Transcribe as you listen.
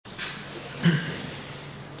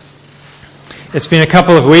It's been a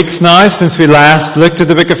couple of weeks now since we last looked at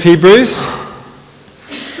the book of Hebrews.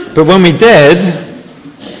 But when we did,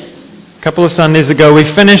 a couple of Sundays ago, we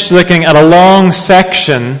finished looking at a long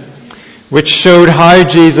section which showed how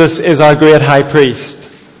Jesus is our great high priest.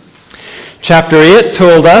 Chapter 8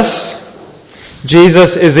 told us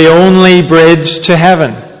Jesus is the only bridge to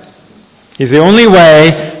heaven. He's the only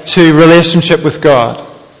way to relationship with God.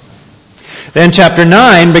 Then chapter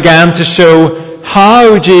 9 began to show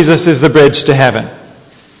how Jesus is the bridge to heaven.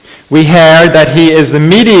 We heard that he is the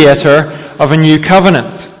mediator of a new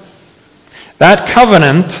covenant. That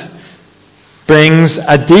covenant brings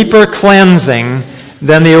a deeper cleansing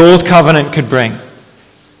than the old covenant could bring.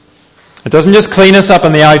 It doesn't just clean us up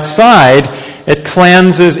on the outside, it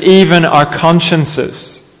cleanses even our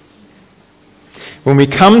consciences. When we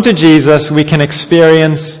come to Jesus, we can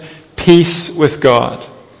experience peace with God.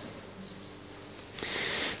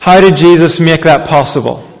 How did Jesus make that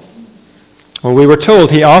possible? Well, we were told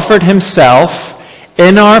he offered himself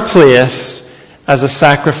in our place as a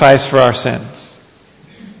sacrifice for our sins.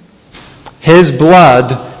 His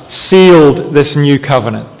blood sealed this new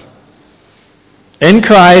covenant. In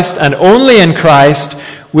Christ, and only in Christ,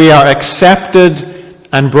 we are accepted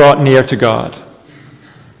and brought near to God.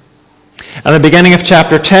 And the beginning of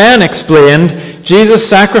chapter 10 explained Jesus'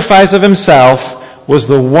 sacrifice of himself was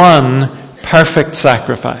the one perfect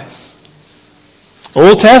sacrifice.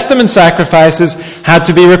 Old Testament sacrifices had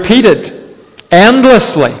to be repeated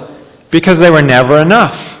endlessly because they were never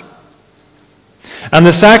enough. And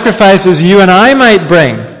the sacrifices you and I might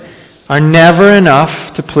bring are never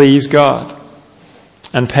enough to please God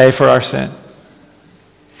and pay for our sin.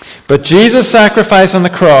 But Jesus' sacrifice on the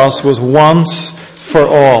cross was once for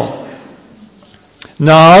all.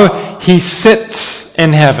 Now he sits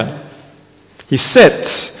in heaven. He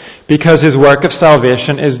sits because his work of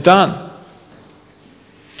salvation is done.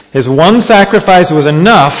 His one sacrifice was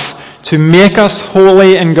enough to make us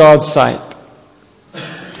holy in God's sight.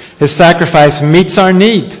 His sacrifice meets our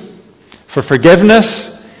need for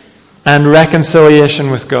forgiveness and reconciliation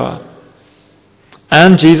with God.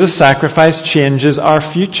 And Jesus' sacrifice changes our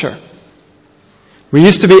future. We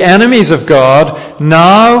used to be enemies of God.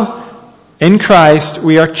 Now, in Christ,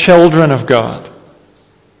 we are children of God.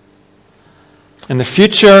 In the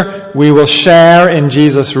future, we will share in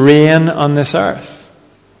Jesus' reign on this earth.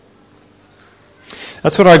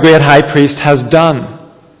 That's what our great high priest has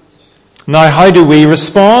done. Now, how do we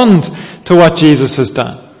respond to what Jesus has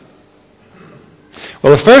done?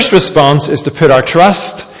 Well, the first response is to put our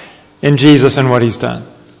trust in Jesus and what he's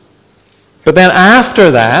done. But then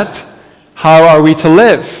after that, how are we to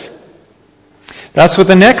live? That's what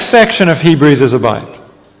the next section of Hebrews is about.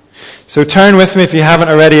 So turn with me, if you haven't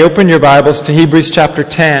already, open your Bibles to Hebrews chapter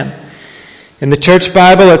 10. In the Church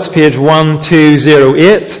Bible, it's page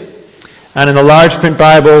 1208. And in the large print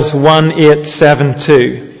Bibles,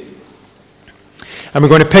 1872. And we're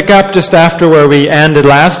going to pick up just after where we ended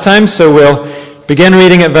last time. So we'll begin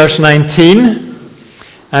reading at verse 19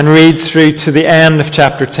 and read through to the end of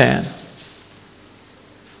chapter 10.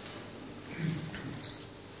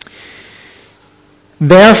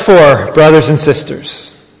 Therefore, brothers and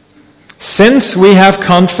sisters, since we have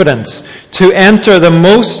confidence to enter the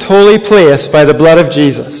most holy place by the blood of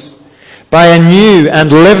Jesus, by a new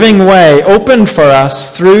and living way opened for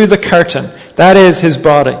us through the curtain, that is, his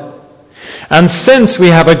body, and since we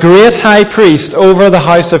have a great high priest over the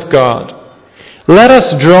house of God, let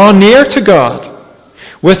us draw near to God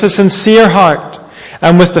with a sincere heart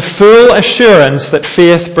and with the full assurance that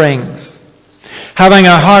faith brings, having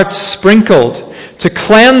our hearts sprinkled to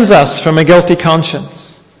cleanse us from a guilty conscience,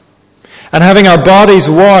 and having our bodies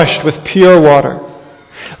washed with pure water.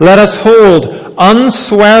 Let us hold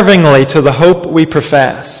unswervingly to the hope we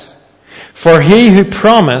profess, for he who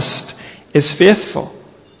promised is faithful.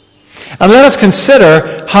 And let us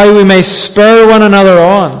consider how we may spur one another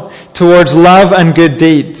on towards love and good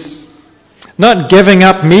deeds, not giving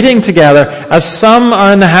up meeting together as some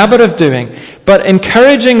are in the habit of doing, but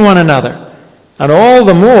encouraging one another, and all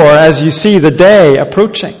the more as you see the day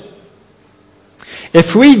approaching.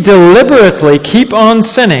 If we deliberately keep on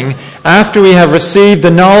sinning after we have received the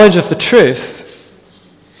knowledge of the truth,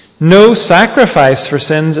 no sacrifice for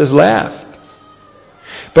sins is left,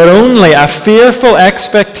 but only a fearful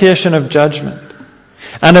expectation of judgment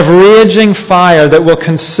and of raging fire that will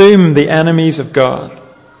consume the enemies of God.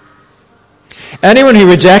 Anyone who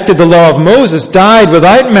rejected the law of Moses died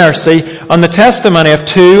without mercy on the testimony of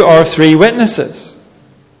 2 or 3 witnesses.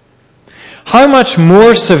 How much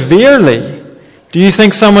more severely do you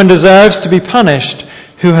think someone deserves to be punished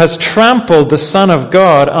who has trampled the Son of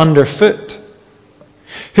God underfoot,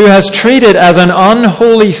 who has treated as an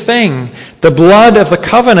unholy thing the blood of the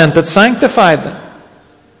covenant that sanctified them,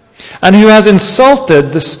 and who has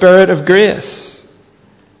insulted the Spirit of grace.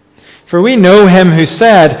 For we know him who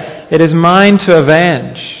said, "It is mine to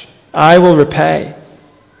avenge, I will repay."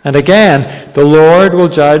 And again, the Lord will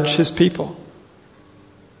judge his people.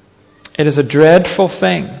 It is a dreadful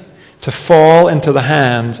thing to fall into the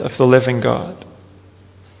hands of the living God.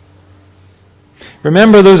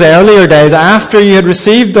 Remember those earlier days after you had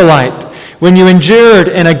received the light, when you endured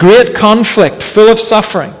in a great conflict full of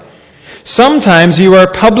suffering. Sometimes you were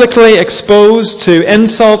publicly exposed to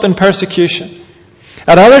insult and persecution.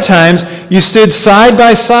 At other times, you stood side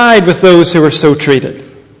by side with those who were so treated.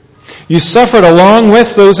 You suffered along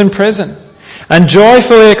with those in prison and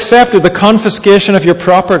joyfully accepted the confiscation of your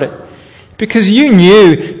property because you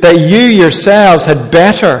knew that you yourselves had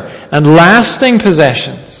better and lasting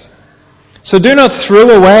possessions. So do not throw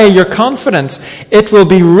away your confidence. It will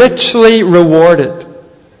be richly rewarded.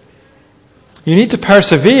 You need to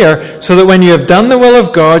persevere so that when you have done the will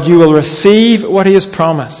of God, you will receive what he has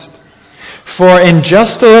promised. For in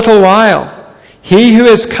just a little while, he who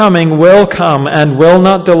is coming will come and will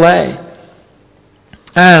not delay.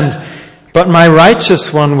 But my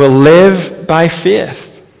righteous one will live by faith.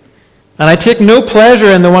 And I take no pleasure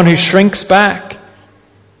in the one who shrinks back.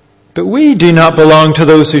 But we do not belong to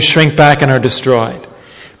those who shrink back and are destroyed,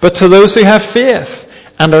 but to those who have faith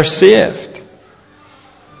and are saved.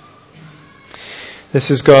 This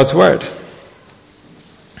is God's Word.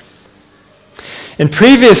 In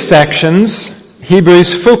previous sections,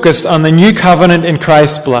 Hebrews focused on the new covenant in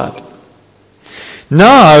Christ's blood.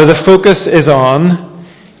 Now the focus is on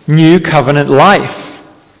new covenant life.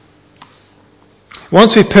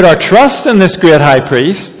 Once we put our trust in this great high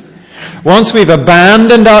priest, once we've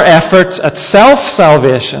abandoned our efforts at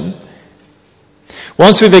self-salvation,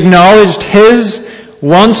 once we've acknowledged his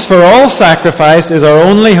once-for-all sacrifice is our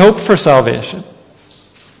only hope for salvation,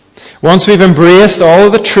 once we've embraced all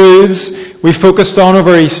of the truths we focused on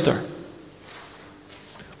over Easter,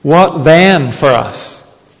 what then for us?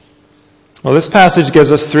 Well, this passage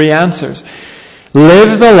gives us three answers.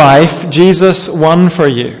 Live the life Jesus won for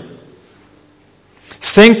you.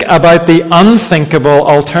 Think about the unthinkable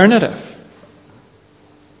alternative.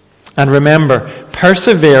 And remember,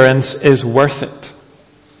 perseverance is worth it.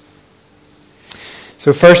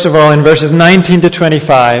 So first of all, in verses 19 to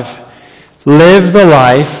 25, live the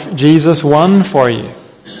life Jesus won for you.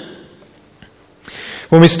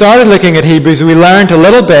 When we started looking at Hebrews, we learned a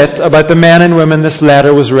little bit about the men and women this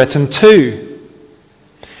letter was written to.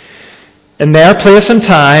 In their place and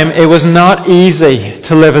time, it was not easy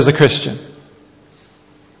to live as a Christian.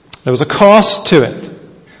 There was a cost to it.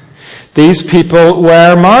 These people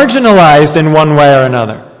were marginalized in one way or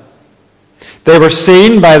another. They were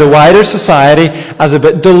seen by the wider society as a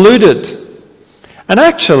bit deluded and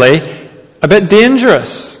actually a bit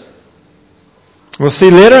dangerous. We'll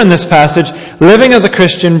see later in this passage, living as a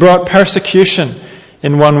Christian brought persecution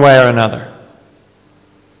in one way or another.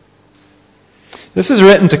 This is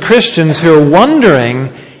written to Christians who are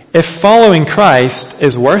wondering if following Christ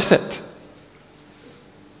is worth it.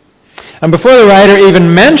 And before the writer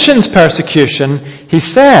even mentions persecution, he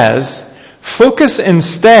says, focus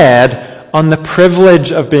instead on the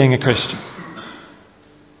privilege of being a Christian.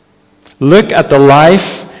 Look at the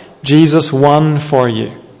life Jesus won for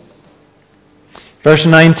you. Verse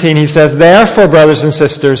 19, he says, therefore, brothers and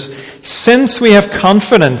sisters, since we have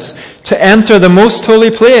confidence to enter the most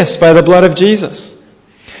holy place by the blood of Jesus,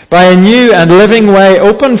 by a new and living way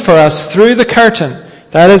opened for us through the curtain,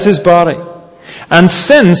 that is his body, and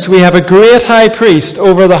since we have a great high priest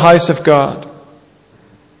over the house of God.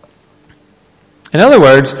 In other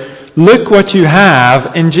words, look what you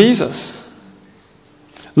have in Jesus.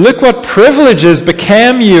 Look what privileges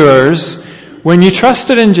became yours when you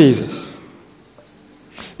trusted in Jesus.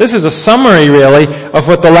 This is a summary, really, of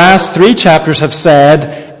what the last 3 chapters have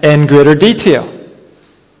said in greater detail.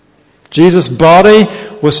 Jesus' body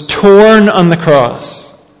was torn on the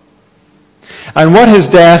cross. And what his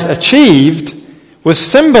death achieved was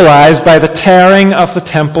symbolized by the tearing of the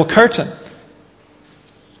temple curtain.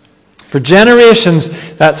 For generations,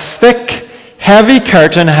 that thick, heavy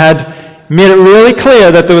curtain had made it really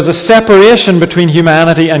clear that there was a separation between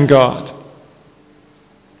humanity and God.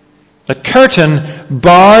 The curtain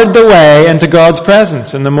barred the way into God's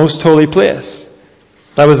presence in the most holy place.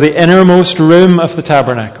 That was the innermost room of the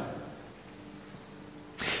tabernacle.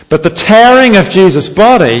 But the tearing of Jesus'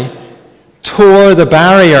 body tore the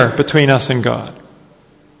barrier between us and God.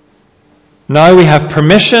 Now we have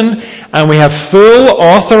permission and we have full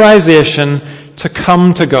authorization to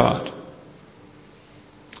come to God.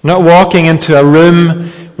 Not walking into a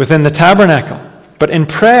room within the tabernacle, but in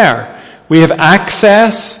prayer we have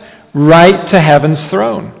access right to heaven's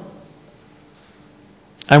throne.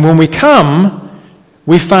 And when we come,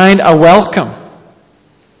 we find a welcome.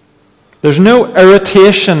 There's no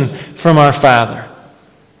irritation from our Father.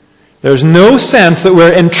 There's no sense that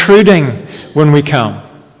we're intruding when we come.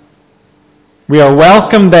 We are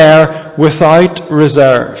welcomed there without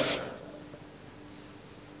reserve.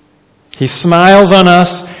 He smiles on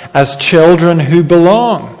us as children who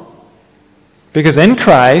belong. Because in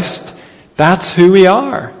Christ, that's who we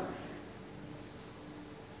are.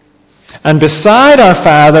 And beside our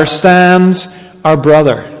Father stands our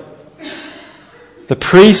brother, the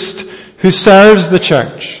priest who serves the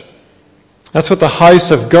church. That's what the house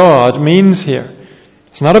of God means here.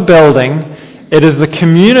 It's not a building. It is the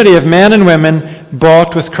community of men and women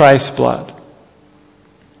bought with Christ's blood.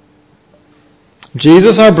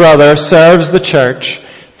 Jesus, our brother, serves the church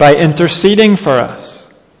by interceding for us.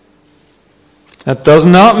 That does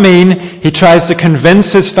not mean he tries to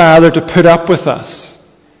convince his Father to put up with us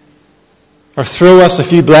or throw us a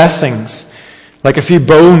few blessings, like a few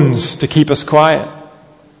bones to keep us quiet.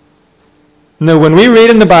 No, when we read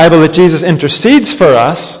in the Bible that Jesus intercedes for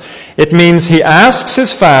us, it means he asks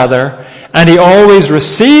his Father, and he always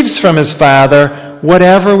receives from his Father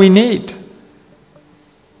whatever we need.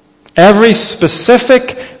 Every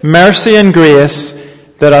specific mercy and grace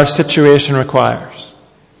that our situation requires.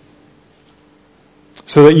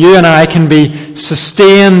 So that you and I can be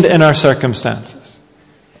sustained in our circumstances.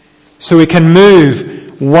 So we can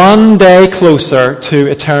move one day closer to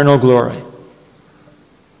eternal glory.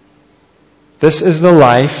 This is the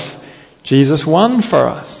life Jesus won for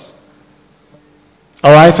us.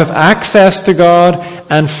 A life of access to God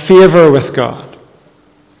and favor with God.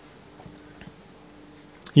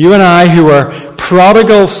 You and I, who are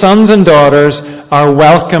prodigal sons and daughters, are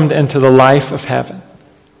welcomed into the life of heaven.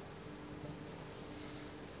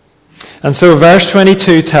 And so verse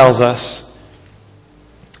 22 tells us,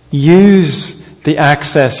 use the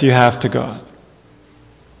access you have to God.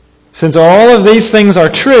 Since all of these things are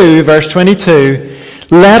true, verse 22,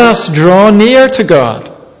 let us draw near to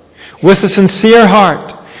God with a sincere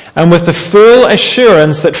heart and with the full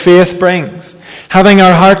assurance that faith brings, having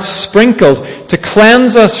our hearts sprinkled to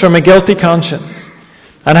cleanse us from a guilty conscience,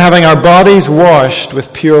 and having our bodies washed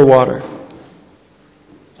with pure water.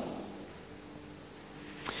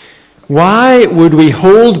 Why would we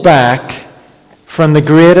hold back from the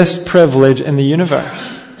greatest privilege in the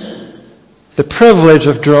universe? The privilege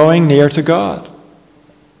of drawing near to God.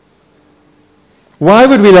 Why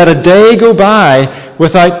would we let a day go by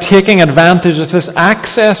without taking advantage of this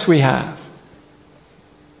access we have?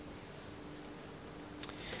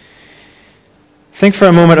 Think for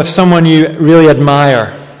a moment of someone you really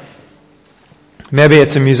admire. Maybe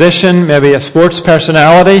it's a musician, maybe a sports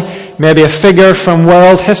personality, maybe a figure from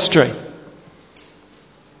world history.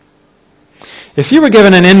 If you were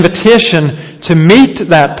given an invitation to meet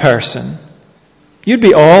that person, you'd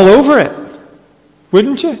be all over it,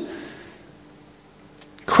 wouldn't you?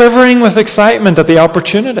 Quivering with excitement at the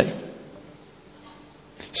opportunity.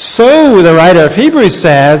 So, the writer of Hebrews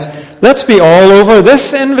says, let's be all over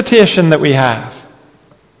this invitation that we have.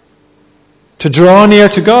 To draw near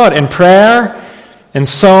to God in prayer, in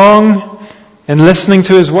song, in listening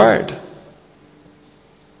to His Word.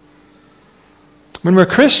 When we're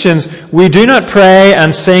Christians, we do not pray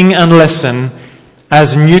and sing and listen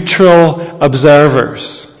as neutral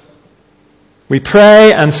observers. We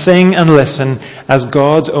pray and sing and listen as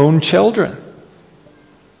God's own children.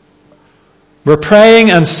 We're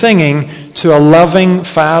praying and singing to a loving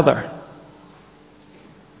Father.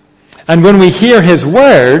 And when we hear His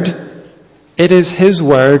Word, it is His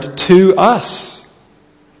Word to us.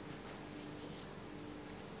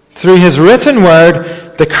 Through His written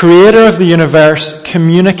Word, the Creator of the universe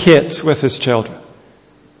communicates with His children.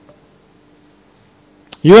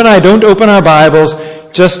 You and I don't open our Bibles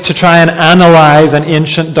just to try and analyze an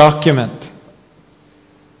ancient document.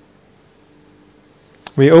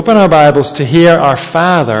 We open our Bibles to hear our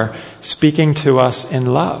Father speaking to us in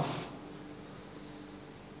love.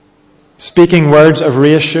 Speaking words of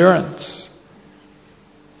reassurance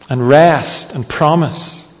and rest and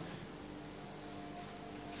promise.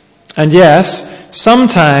 And yes,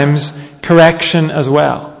 sometimes correction as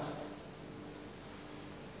well.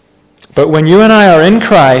 But when you and I are in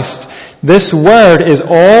Christ, this word is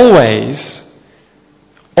always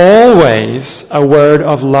a word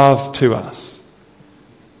of love to us.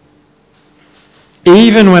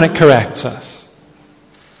 Even when it corrects us.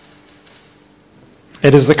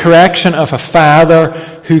 It is the correction of a Father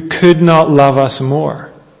who could not love us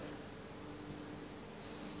more.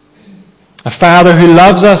 A Father who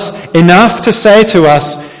loves us enough to say to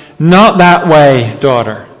us, "Not that way,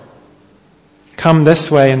 daughter. Come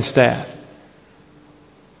this way instead.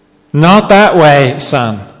 Not that way,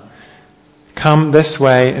 son. Come this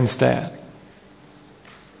way instead."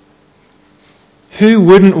 Who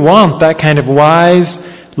wouldn't want that kind of wise,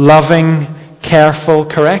 loving, careful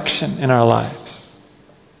correction in our lives?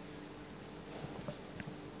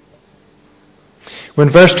 When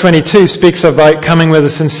verse 22 speaks about coming with a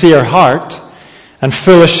sincere heart and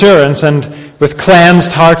full assurance and with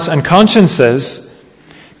cleansed hearts and consciences,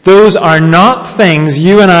 those are not things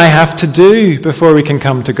you and I have to do before we can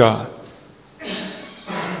come to God.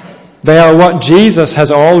 They are what Jesus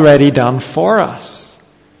has already done for us.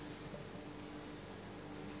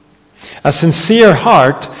 A sincere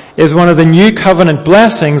heart is one of the new covenant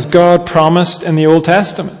blessings God promised in the Old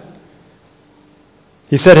Testament.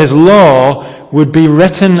 He said His law would be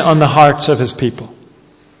written on the hearts of His people.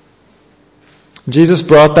 Jesus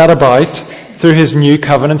brought that about through His new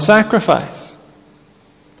covenant sacrifice.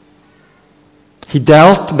 He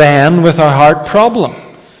dealt then with our heart problem,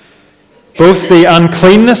 both the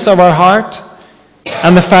uncleanness of our heart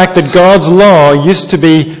and the fact that God's law used to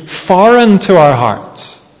be foreign to our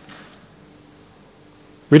hearts.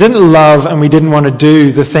 We didn't love and we didn't want to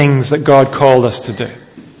do the things that God called us to do.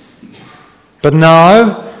 But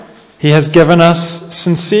now He has given us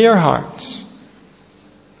sincere hearts.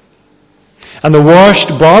 And the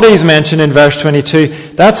washed bodies mentioned in verse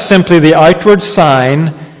 22, that's simply the outward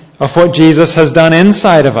sign of what Jesus has done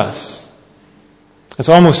inside of us. It's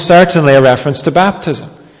almost certainly a reference to baptism.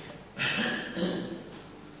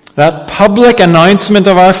 That public announcement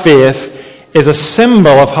of our faith is a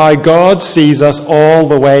symbol of how God sees us all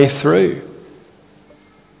the way through.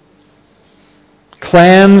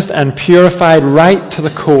 Cleansed and purified right to the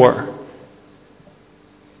core.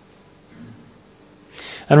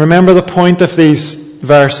 And remember the point of these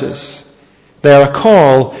verses. They are a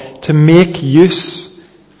call to make use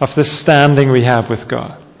of the standing we have with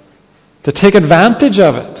God. To take advantage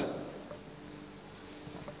of it.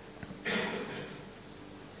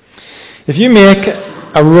 If you make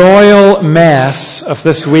a royal mess of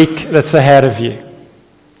this week that's ahead of you,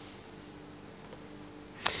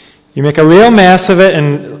 you make a real mess of it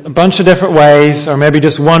in a bunch of different ways, or maybe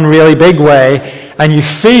just one really big way, and you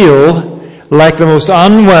feel like the most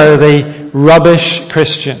unworthy, rubbish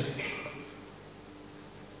Christian.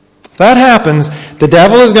 If that happens, the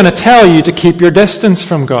devil is going to tell you to keep your distance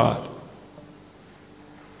from God.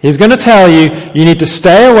 He's going to tell you you need to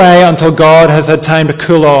stay away until God has had time to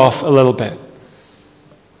cool off a little bit.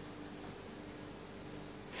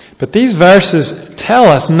 But these verses tell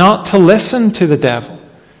us not to listen to the devil.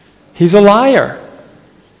 He's a liar.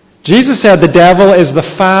 Jesus said the devil is the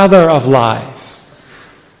father of lies.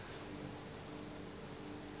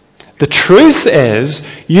 The truth is,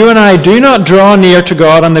 you and I do not draw near to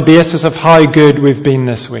God on the basis of how good we've been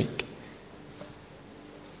this week.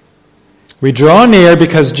 We draw near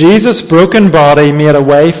because Jesus' broken body made a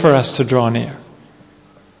way for us to draw near.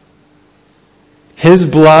 His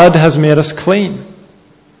blood has made us clean.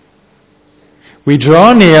 We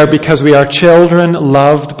draw near because we are children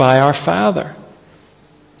loved by our Father.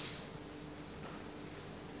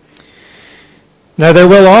 Now, there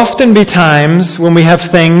will often be times when we have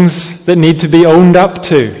things that need to be owned up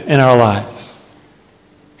to in our lives.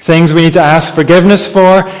 Things we need to ask forgiveness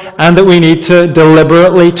for and that we need to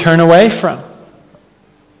deliberately turn away from.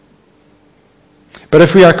 But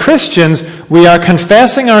if we are Christians, we are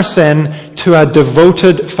confessing our sin to a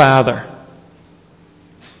devoted Father,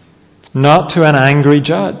 not to an angry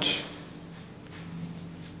judge.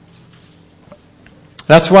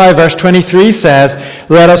 That's why verse 23 says,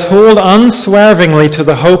 "Let us hold unswervingly to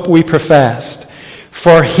the hope we professed,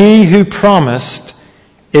 for He who promised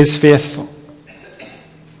is faithful."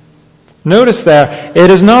 Notice there,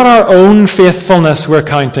 it is not our own faithfulness we're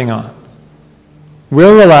counting on.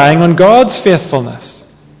 We're relying on God's faithfulness.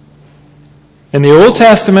 In the Old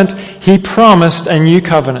Testament, He promised a new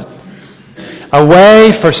covenant, a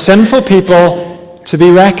way for sinful people to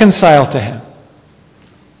be reconciled to Him.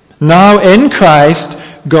 Now in Christ,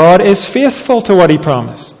 God is faithful to what He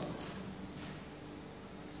promised.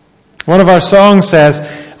 One of our songs says,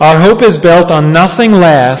 "Our hope is built on nothing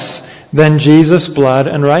less than Jesus' blood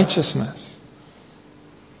and righteousness."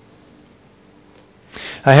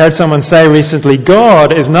 I heard someone say recently,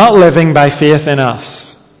 God is not living by faith in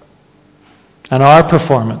us and our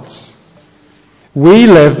performance. We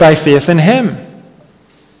live by faith in Him.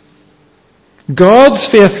 God's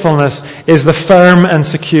faithfulness is the firm and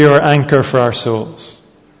secure anchor for our souls.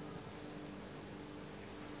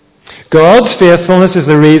 God's faithfulness is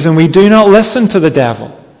the reason we do not listen to the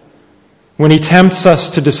devil when he tempts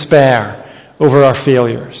us to despair over our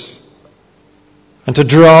failures and to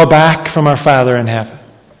draw back from our Father in heaven.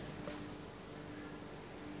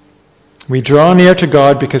 We draw near to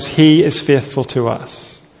God because He is faithful to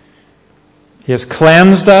us. He has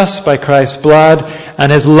cleansed us by Christ's blood,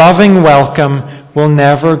 and His loving welcome will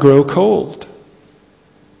never grow cold.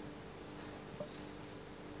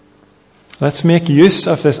 Let's make use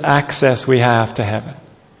of this access we have to heaven.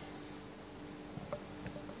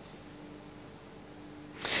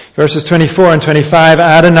 Verses 24 and 25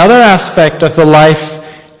 add another aspect of the life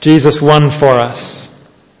Jesus won for us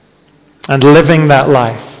and living that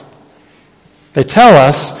life. They tell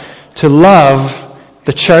us to love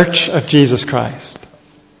the church of Jesus Christ.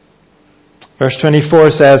 Verse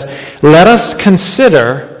 24 says, "Let us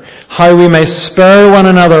consider how we may spur one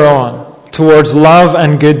another on towards love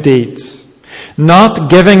and good deeds, not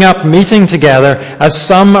giving up meeting together as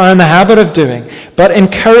some are in the habit of doing, but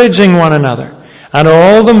encouraging one another, and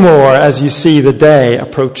all the more as you see the day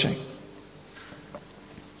approaching."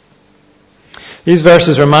 These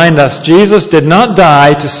verses remind us Jesus did not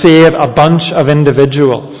die to save a bunch of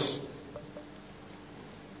individuals.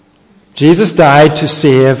 Jesus died to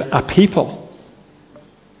save a people,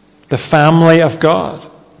 the family of God.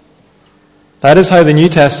 That is how the New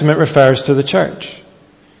Testament refers to the church.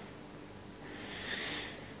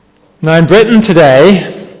 Now in Britain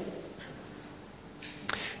today,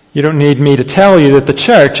 you don't need me to tell you that the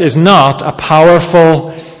church is not a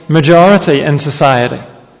powerful majority in society.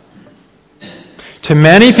 To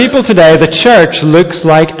many people today, the church looks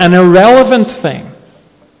like an irrelevant thing.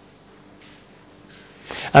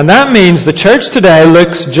 And that means the church today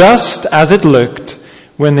looks just as it looked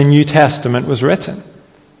when the New Testament was written.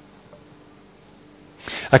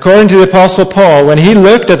 According to the Apostle Paul, when he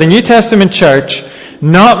looked at the New Testament church,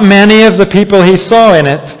 not many of the people he saw in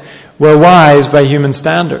it were wise by human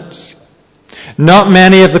standards. Not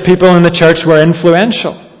many of the people in the church were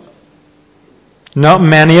influential. Not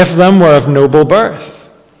many of them were of noble birth.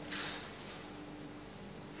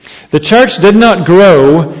 The church did not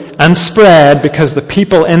grow and spread because the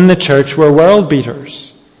people in the church were world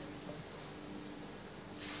beaters.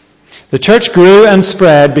 The church grew and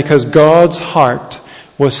spread because God's heart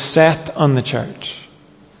was set on the church.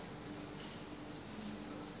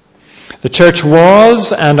 The church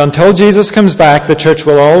was, and until Jesus comes back, the church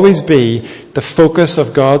will always be the focus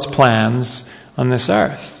of God's plans on this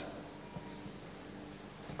earth.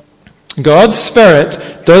 God's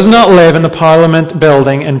Spirit does not live in the Parliament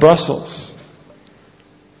building in Brussels,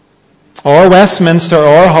 or Westminster,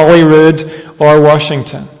 or Holyrood, or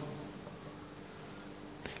Washington.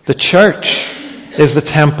 The church is the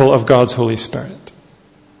temple of God's Holy Spirit.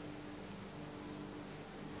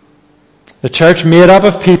 The church made up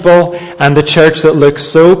of people, and the church that looks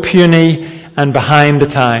so puny and behind the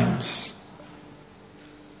times.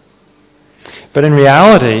 But in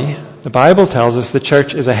reality, the Bible tells us the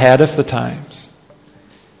church is ahead of the times.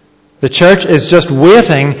 The church is just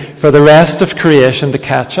waiting for the rest of creation to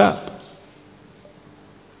catch up.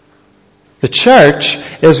 The church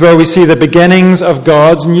is where we see the beginnings of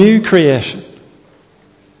God's new creation.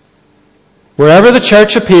 Wherever the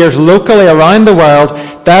church appears locally around the world,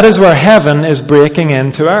 that is where heaven is breaking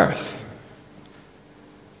into earth.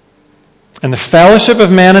 And the fellowship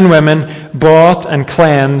of men and women bought and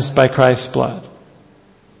cleansed by Christ's blood.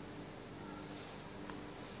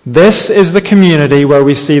 This is the community where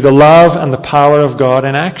we see the love and the power of God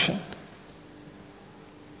in action.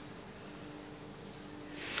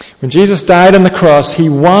 When Jesus died on the cross, He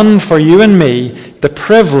won for you and me the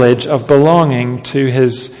privilege of belonging to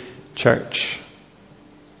His church.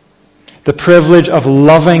 The privilege of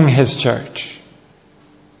loving His church.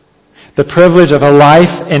 The privilege of a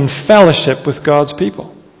life in fellowship with God's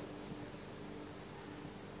people.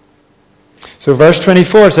 So verse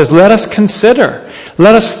 24 says, let us consider,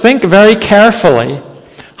 let us think very carefully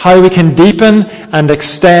how we can deepen and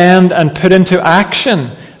extend and put into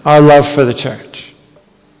action our love for the church.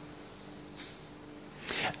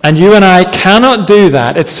 And you and I cannot do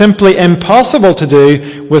that. It's simply impossible to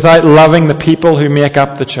do without loving the people who make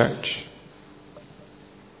up the church.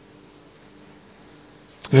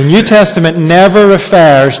 The New Testament never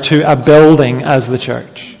refers to a building as the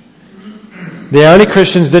church. The early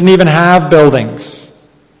Christians didn't even have buildings.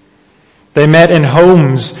 They met in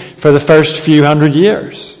homes for the first few hundred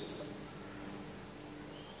years.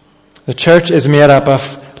 The church is made up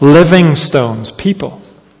of living stones, people.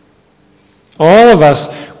 All of us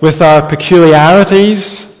with our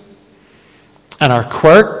peculiarities and our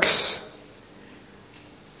quirks,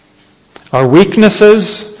 our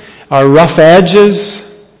weaknesses, our rough edges,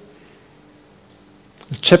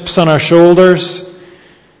 the chips on our shoulders.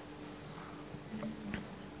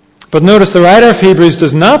 But notice the writer of Hebrews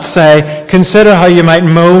does not say, consider how you might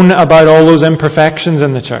moan about all those imperfections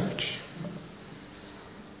in the church.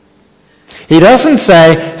 He doesn't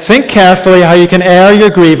say, think carefully how you can air your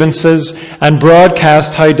grievances and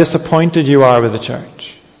broadcast how disappointed you are with the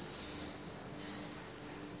church.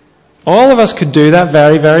 All of us could do that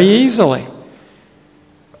very, very easily.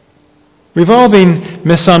 We've all been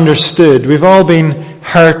misunderstood. We've all been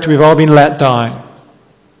hurt. We've all been let down.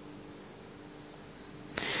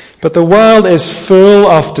 But the world is full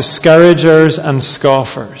of discouragers and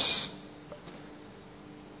scoffers.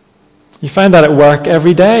 You find that at work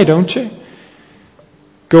every day, don't you?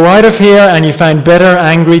 Go out of here and you find bitter,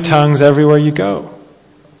 angry tongues everywhere you go.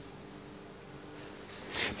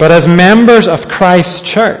 But as members of Christ's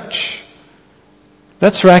church,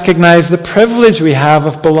 let's recognize the privilege we have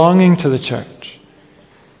of belonging to the church.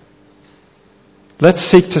 Let's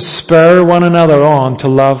seek to spur one another on to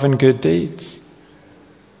love and good deeds.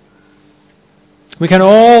 We can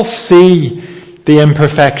all see the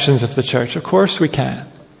imperfections of the church. Of course we can.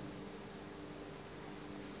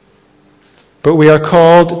 But we are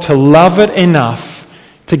called to love it enough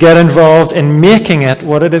to get involved in making it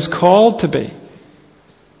what it is called to be.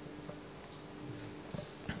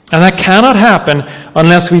 And that cannot happen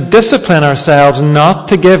unless we discipline ourselves not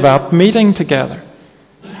to give up meeting together.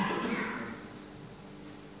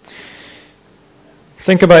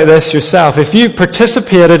 Think about this yourself. If you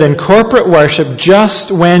participated in corporate worship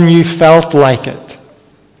just when you felt like it,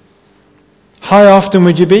 how often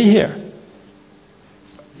would you be here?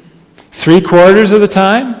 3/4 of the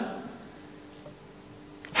time?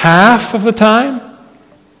 Half of the time?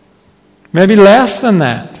 Maybe less than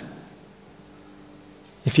that.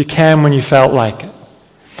 If you came when you felt like it.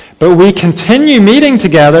 But we continue meeting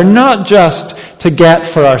together not just to get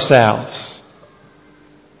for ourselves.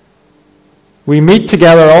 We meet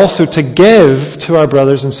together also to give to our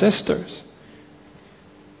brothers and sisters.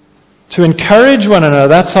 To encourage one another.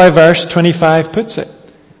 That's how verse 25 puts it.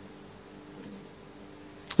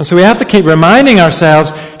 And so we have to keep reminding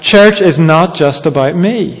ourselves, church is not just about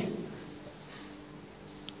me.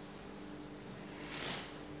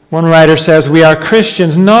 One writer says, we are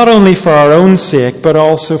Christians not only for our own sake, but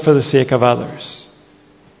also for the sake of others.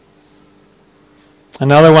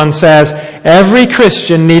 Another one says, every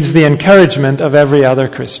Christian needs the encouragement of every other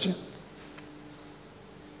Christian.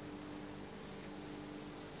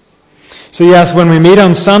 So yes, when we meet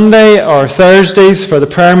on Sunday or Thursdays for the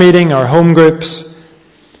prayer meeting or home groups,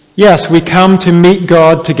 yes, we come to meet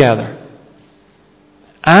God together.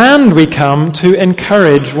 And we come to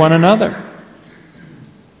encourage one another.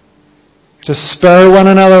 To spur one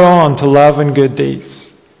another on to love and good deeds.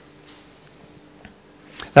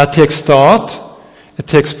 That takes thought. It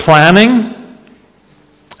takes planning,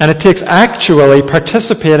 and it takes actually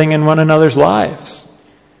participating in one another's lives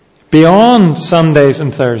beyond Sundays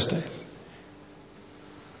and Thursdays.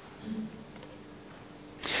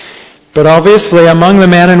 But obviously, among the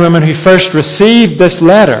men and women who first received this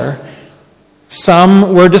letter,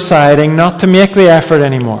 some were deciding not to make the effort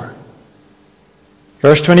anymore.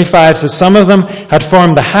 Verse 25 says, some of them had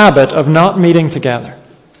formed the habit of not meeting together.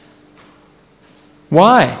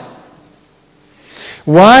 Why?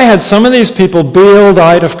 Why had some of these people bailed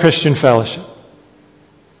out of Christian fellowship?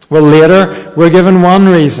 Well, later we're given one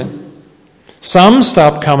reason. Some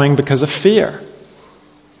stopped coming because of fear.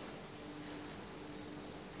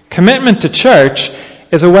 Commitment to church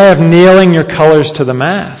is a way of nailing your colors to the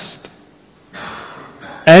mast.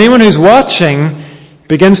 Anyone who's watching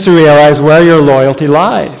begins to realize where your loyalty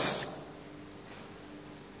lies.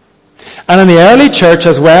 And in the early church,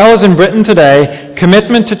 as well as in Britain today,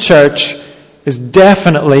 commitment to church is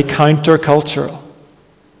definitely countercultural.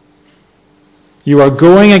 You are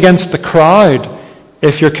going against the crowd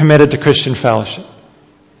if you're committed to Christian fellowship.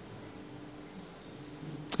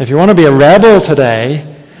 If you want to be a rebel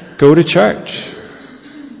today, go to church.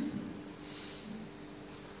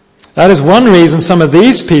 That is one reason some of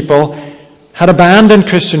these people had abandoned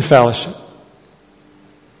Christian fellowship.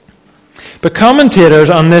 But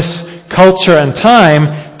commentators on this culture and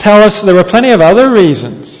time tell us there were plenty of other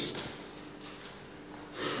reasons.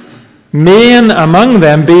 Main among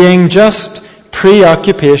them being just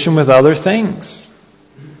preoccupation with other things.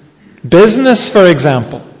 Business, for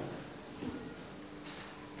example.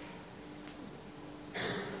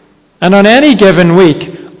 And on any given week,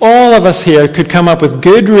 all of us here could come up with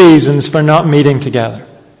good reasons for not meeting together.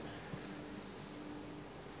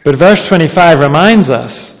 But verse 25 reminds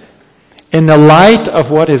us, in the light of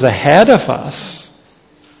what is ahead of us,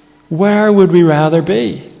 where would we rather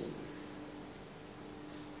be?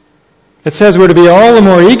 It says we're to be all the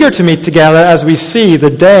more eager to meet together as we see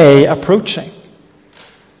the day approaching.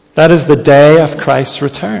 That is the day of Christ's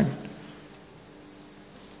return.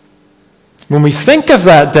 When we think of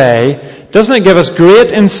that day, doesn't it give us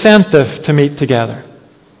great incentive to meet together?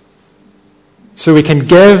 So we can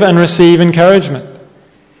give and receive encouragement.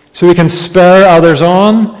 So we can spur others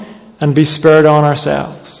on and be spurred on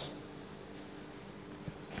ourselves.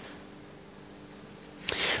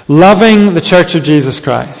 Loving the Church of Jesus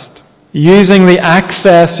Christ. Using the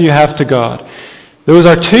access you have to God. Those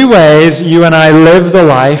are two ways you and I live the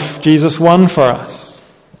life Jesus won for us.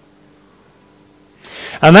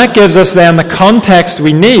 And that gives us then the context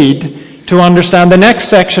we need to understand the next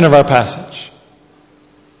section of our passage.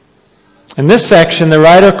 In this section, the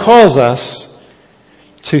writer calls us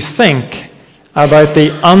to think about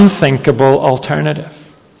the unthinkable alternative.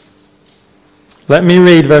 Let me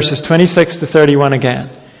read verses 26 to 31 again.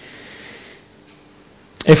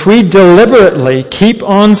 If we deliberately keep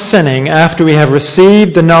on sinning after we have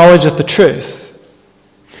received the knowledge of the truth,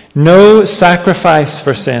 no sacrifice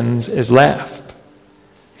for sins is left,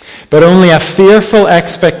 but only a fearful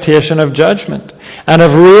expectation of judgment and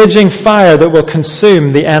of raging fire that will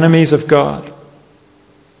consume the enemies of God.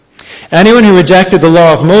 Anyone who rejected the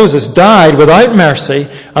law of Moses died without mercy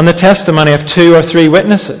on the testimony of 2 or 3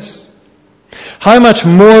 witnesses. How much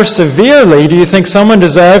more severely do you think someone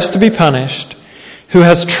deserves to be punished who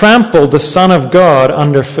has trampled the Son of God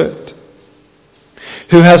underfoot,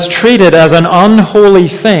 who has treated as an unholy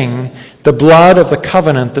thing the blood of the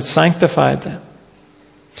covenant that sanctified them,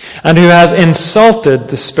 and who has insulted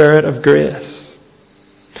the Spirit of grace?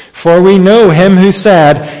 For we know him who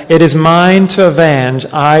said, "It is mine to avenge,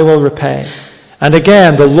 I will repay." And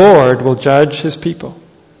again, the Lord will judge his people.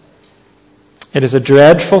 It is a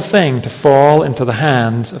dreadful thing to fall into the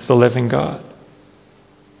hands of the living God.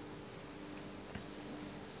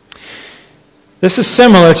 This is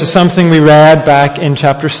similar to something we read back in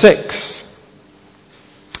chapter 6.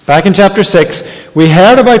 Back in chapter 6, we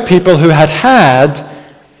heard about people who had had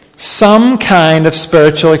some kind of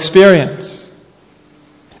spiritual experience.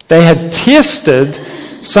 They had tasted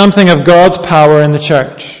something of God's power in the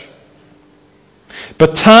church.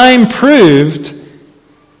 But time proved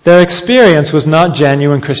their experience was not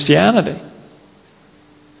genuine Christianity.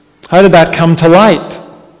 How did that come to light?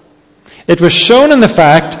 It was shown in the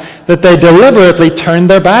fact that they deliberately turned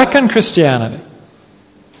their back on Christianity.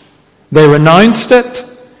 They renounced it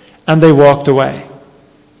and they walked away.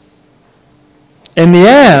 In the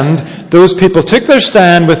end, those people took their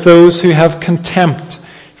stand with those who have contempt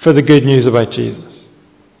for the good news about Jesus.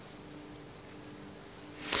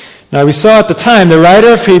 Now, we saw at the time the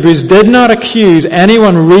writer of Hebrews did not accuse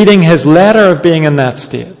anyone reading his letter of being in that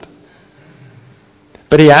state.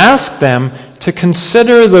 But he asked them to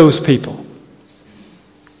consider those people.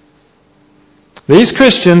 These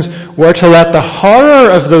Christians were to let the horror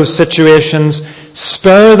of those situations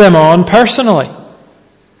spur them on personally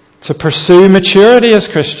to pursue maturity as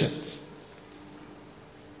Christians.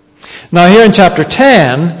 Now here in chapter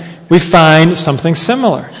 10, we find something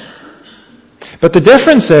similar. But the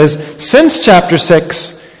difference is, since chapter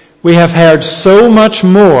 6, we have heard so much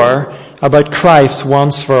more about Christ's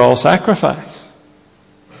once-for-all sacrifice.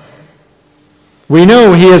 We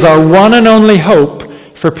know he is our one and only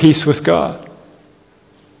hope for peace with God.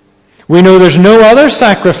 We know there's no other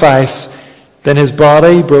sacrifice than his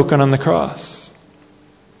body broken on the cross.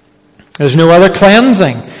 There's no other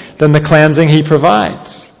cleansing than the cleansing he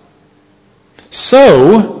provides.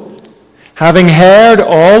 So, having heard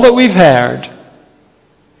all that we've heard,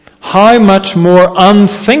 how much more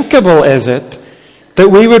unthinkable is it that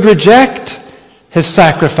we would reject his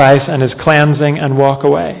sacrifice and his cleansing and walk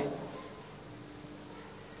away?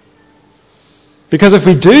 Because if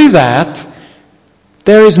we do that,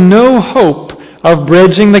 there is no hope of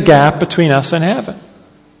bridging the gap between us and heaven.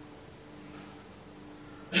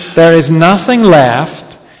 There is nothing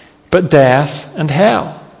left but death and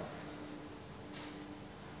hell.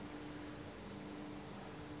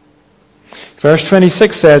 Verse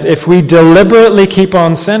 26 says, if we deliberately keep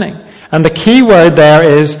on sinning, and the key word there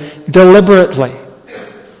is deliberately.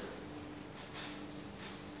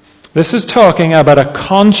 This is talking about a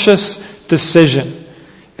conscious decision.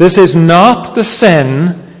 This is not the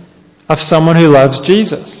sin of someone who loves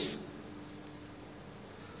Jesus.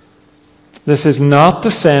 This is not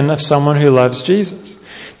the sin of someone who loves Jesus.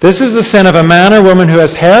 This is the sin of a man or woman who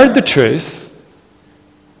has heard the truth,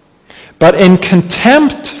 but in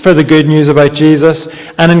contempt for the good news about Jesus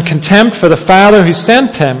and in contempt for the Father who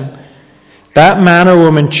sent him, that man or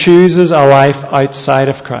woman chooses a life outside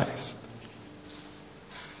of Christ.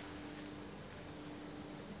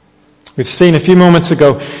 We've seen a few moments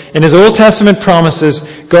ago, in his Old Testament promises,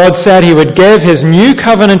 God said he would give his new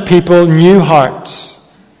covenant people new hearts.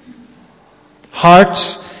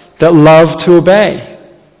 hearts that love to obey.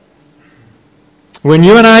 When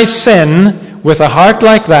you and I sin with a heart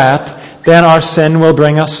like that, then our sin will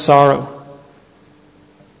bring us sorrow.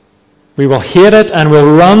 We will hate it and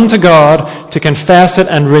will run to God to confess it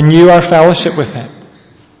and renew our fellowship with Him.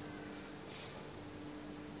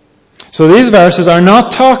 So these verses are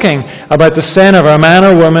not talking about the sin of a man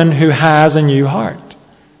or woman who has a new heart.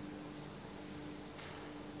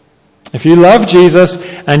 If you love Jesus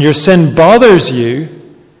and your sin bothers you,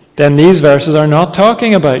 then these verses are not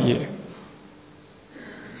talking about you.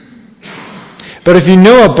 But if you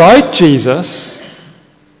know about Jesus,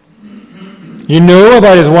 you know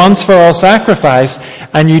about His once-for-all sacrifice,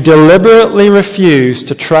 and you deliberately refuse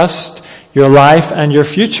to trust your life and your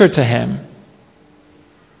future to Him,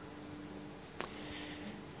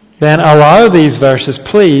 then allow these verses,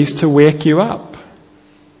 please, to wake you up.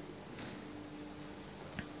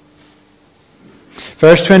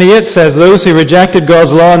 Verse 28 says, those who rejected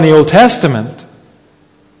God's law in the Old Testament,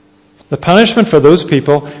 the punishment for those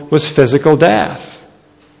people was physical death.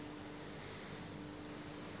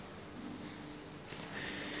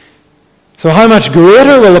 So how much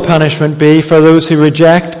greater will the punishment be for those who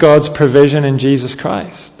reject God's provision in Jesus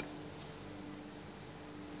Christ?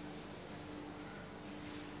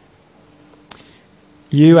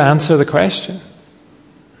 You answer the question.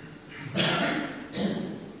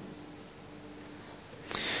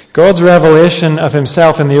 God's revelation of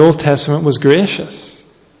Himself in the Old Testament was gracious.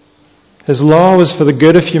 His law was for the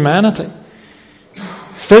good of humanity.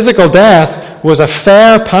 Physical death was a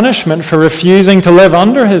fair punishment for refusing to live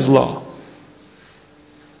under His law.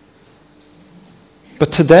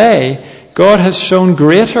 But today, God has shown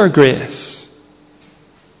greater grace.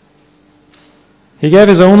 He gave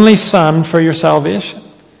His only Son for your salvation.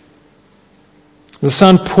 The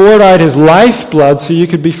Son poured out His lifeblood so you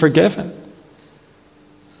could be forgiven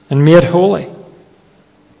and made holy.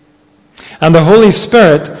 And the Holy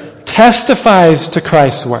Spirit testifies to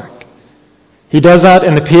Christ's work. He does that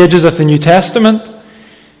in the pages of the New Testament.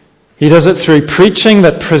 He does it through preaching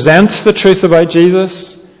that presents the truth about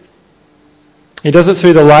Jesus. He does it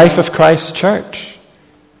through the life of Christ's church.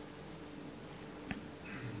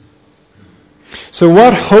 So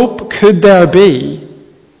what hope could there be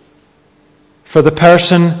for the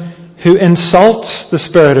person who insults the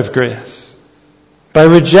Spirit of grace by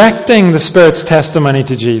rejecting the Spirit's testimony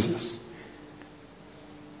to Jesus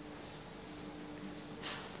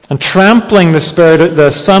and trampling the Spirit,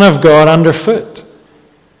 the Son of God, underfoot,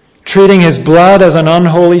 treating His blood as an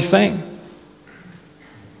unholy thing?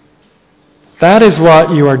 That is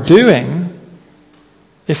what you are doing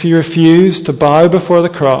if you refuse to bow before the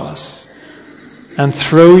cross and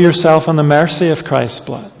throw yourself on the mercy of Christ's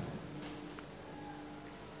blood.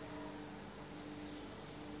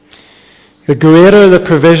 The greater the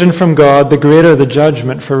provision from God, the greater the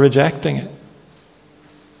judgment for rejecting it.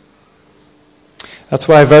 That's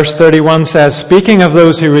why verse 31 says, speaking of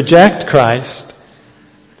those who reject Christ,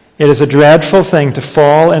 it is a dreadful thing to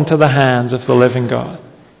fall into the hands of the living God.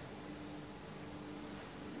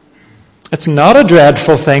 It's not a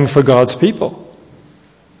dreadful thing for God's people.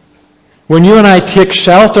 When you and I take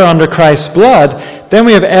shelter under Christ's blood, then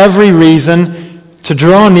we have every reason to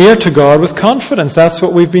draw near to God with confidence. That's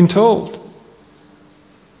what we've been told.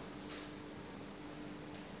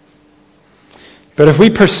 But if we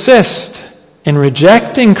persist in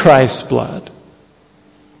rejecting Christ's blood,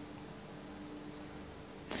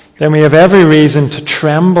 then we have every reason to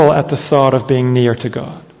tremble at the thought of being near to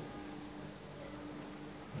God.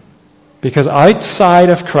 Because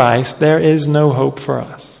outside of Christ, there is no hope for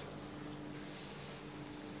us.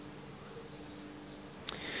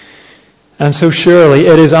 And so surely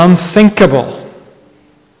it is unthinkable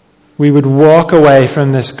we would walk away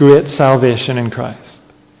from this great salvation in Christ.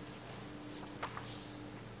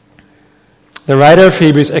 The writer of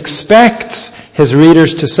Hebrews expects his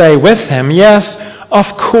readers to say with him, yes,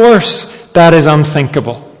 of course that is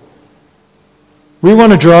unthinkable. We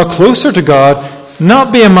want to draw closer to God,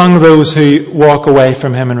 not be among those who walk away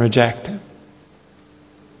from Him and reject Him.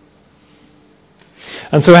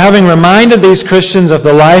 And so having reminded these Christians of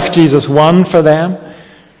the life Jesus won for them,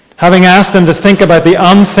 having asked them to think about the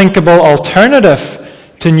unthinkable alternative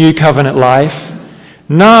to New Covenant life,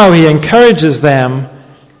 now He encourages them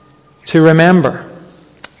to remember,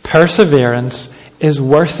 perseverance is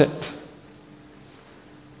worth it.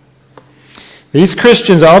 These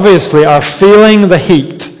Christians obviously are feeling the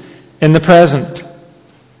heat in the present.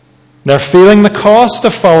 They're feeling the cost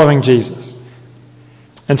of following Jesus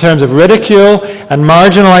in terms of ridicule and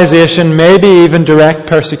marginalization, maybe even direct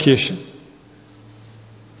persecution.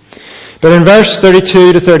 But in verse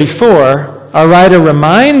 32 to 34, our writer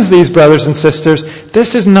reminds these brothers and sisters,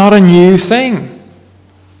 this is not a new thing.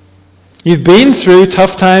 You've been through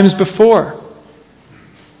tough times before.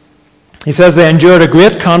 He says they endured a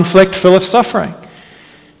great conflict full of suffering.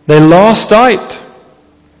 They lost out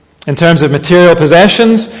in terms of material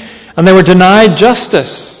possessions, and they were denied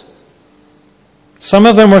justice. Some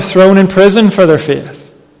of them were thrown in prison for their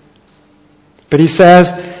faith. But he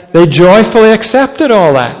says they joyfully accepted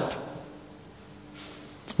all that.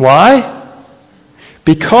 Why?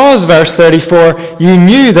 Because, verse 34, you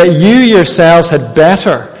knew that you yourselves had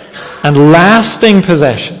better and lasting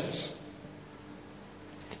possessions.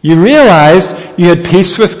 You realized you had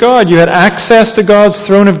peace with God. You had access to God's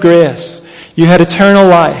throne of grace. You had eternal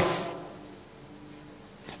life.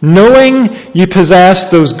 Knowing you possessed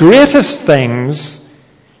those greatest things,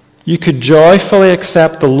 you could joyfully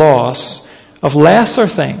accept the loss of lesser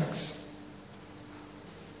things.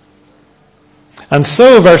 And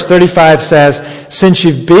so, verse 35 says, since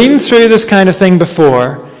you've been through this kind of thing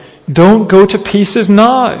before, don't go to pieces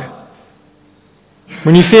now.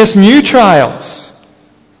 When you face new trials,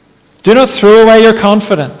 do not throw away your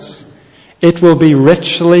confidence. It will be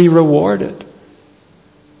richly rewarded.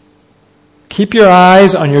 Keep your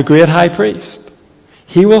eyes on your great high priest.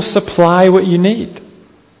 He will supply what you need.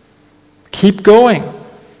 Keep going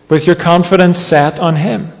with your confidence set on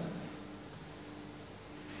him.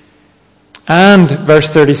 And, verse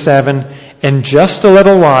 37, in just a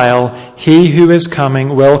little while, he who is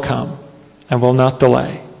coming will come and will not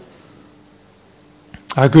delay.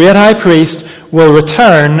 Our great high priest will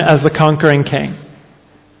return as the conquering king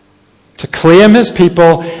to claim his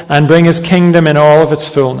people and bring his kingdom in all of its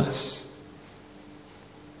fullness.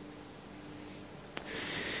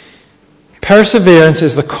 Perseverance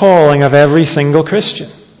is the calling of every single Christian.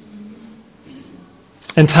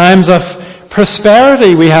 In times of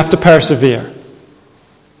prosperity, we have to persevere.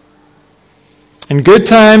 In good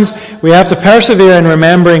times, we have to persevere in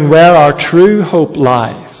remembering where our true hope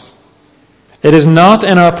lies. It is not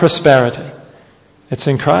in our prosperity. It's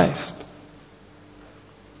in Christ.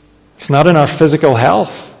 It's not in our physical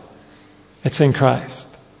health. It's in Christ.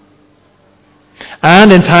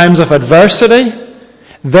 And in times of adversity,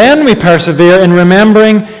 then we persevere in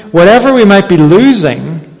remembering whatever we might be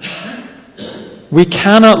losing, we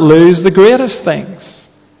cannot lose the greatest things.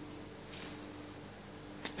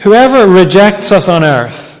 Whoever rejects us on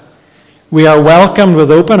earth, we are welcomed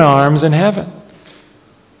with open arms in heaven.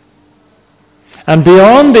 And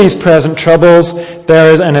beyond these present troubles,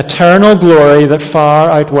 there is an eternal glory that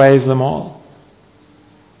far outweighs them all.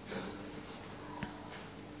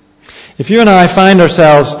 If you and I find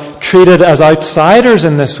ourselves treated as outsiders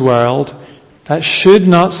in this world, that should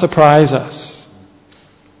not surprise us.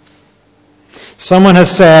 Someone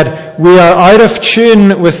has said, we are out of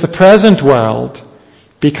tune with the present world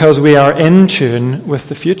because we are in tune with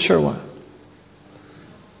the future one.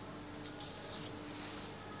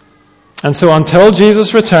 And so until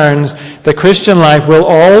Jesus returns, the Christian life will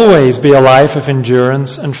always be a life of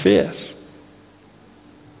endurance and faith.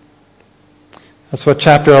 That's what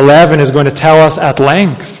chapter 11 is going to tell us at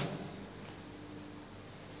length.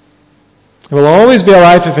 It will always be a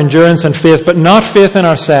life of endurance and faith, but not faith in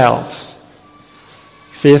ourselves.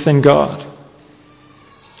 Faith in God.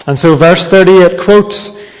 And so verse 38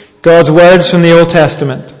 quotes God's words from the Old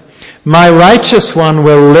Testament. My righteous one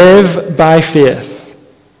will live by faith.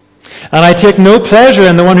 And I take no pleasure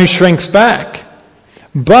in the one who shrinks back.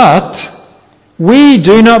 But we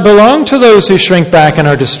do not belong to those who shrink back and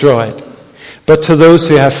are destroyed, but to those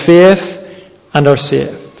who have faith and are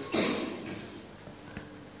saved.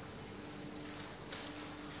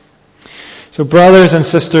 So brothers and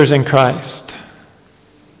sisters in Christ,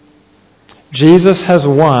 Jesus has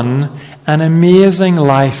won an amazing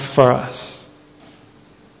life for us.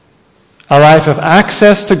 A life of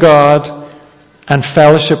access to God and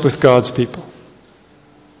fellowship with God's people.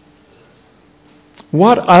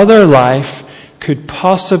 What other life could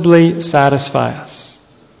possibly satisfy us?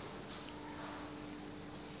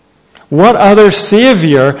 What other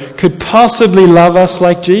Savior could possibly love us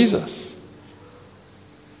like Jesus?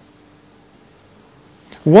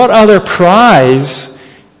 What other prize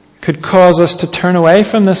could cause us to turn away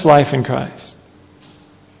from this life in Christ?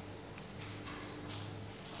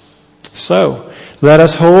 So, let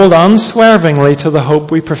us hold unswervingly to the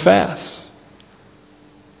hope we profess.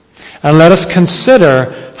 And let us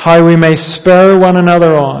consider how we may spur one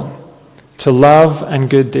another on to love and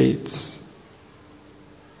good deeds.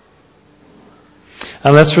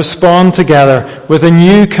 And let's respond together with a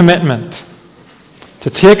new commitment to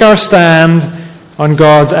take our stand on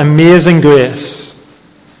God's amazing grace.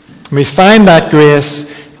 And we find that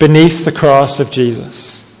grace beneath the cross of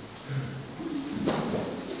Jesus.